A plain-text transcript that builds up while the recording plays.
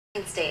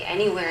Can stay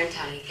anywhere in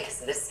town in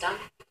case of this stuff.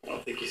 I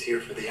don't think he's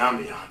here for the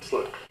ambiance.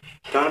 Look,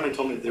 Donovan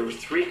told me that there were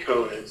 3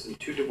 co-eds and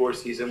 2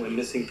 divorcees that went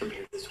missing from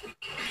here this week.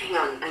 Hang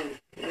on, I'm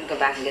gonna go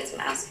back and get some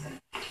aspirin.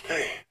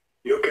 Hey,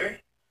 you okay?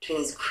 Between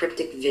these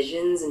cryptic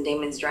visions and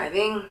Damon's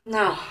driving?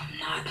 No, I'm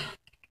not.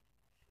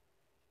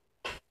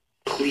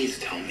 Please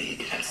tell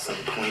me at some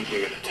point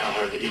you're going to tell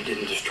her that you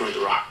didn't destroy the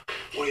rock.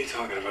 What are you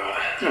talking about?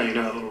 No, you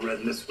know that little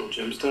red mystical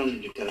gemstone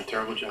and you've done a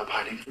terrible job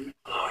hiding from me?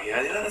 Oh,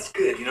 yeah, that's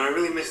good. I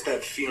really miss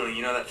that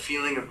feeling. That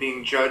feeling of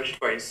being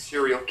judged by a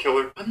serial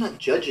killer. I'm not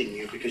judging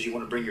you because you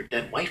want to bring your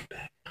dead wife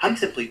back. I'm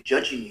simply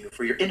judging you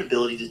for your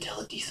inability to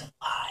tell a decent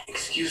lie.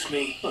 Excuse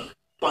me? Look,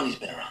 Bonnie's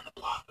been around the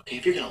block, okay?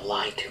 If you're going to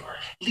lie to her,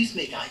 at least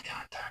make eye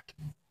contact.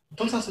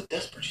 Don't sound so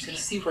desperate. She's going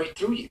to see right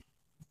through you.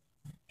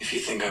 If you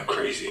think I'm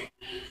crazy,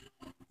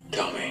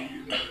 tell me.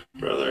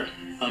 Brother,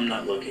 I'm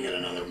not looking at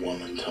another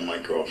woman till my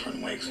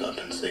girlfriend wakes up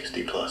in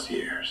 60 plus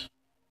years.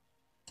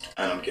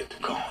 I don't get to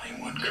call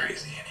anyone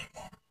crazy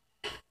anymore.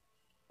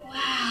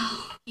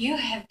 Wow, you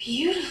have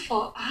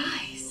beautiful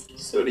eyes.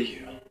 So do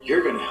you.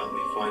 You're gonna help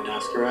me find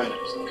Oscar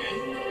Adams,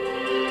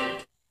 okay?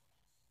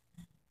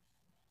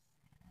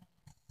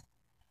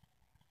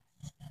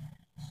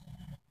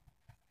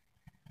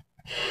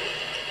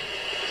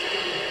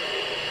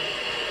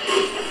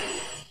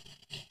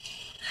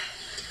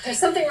 There's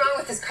something wrong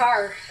with this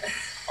car.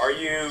 Are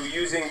you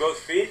using both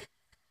feet?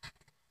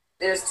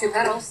 There's 2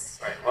 pedals.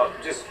 Right, well,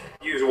 just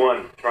use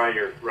one. Try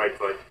your right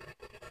foot.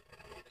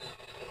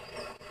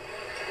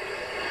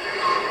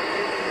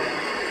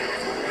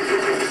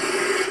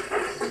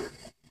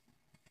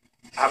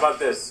 How about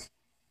this?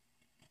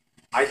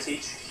 I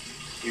teach,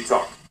 you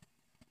talk.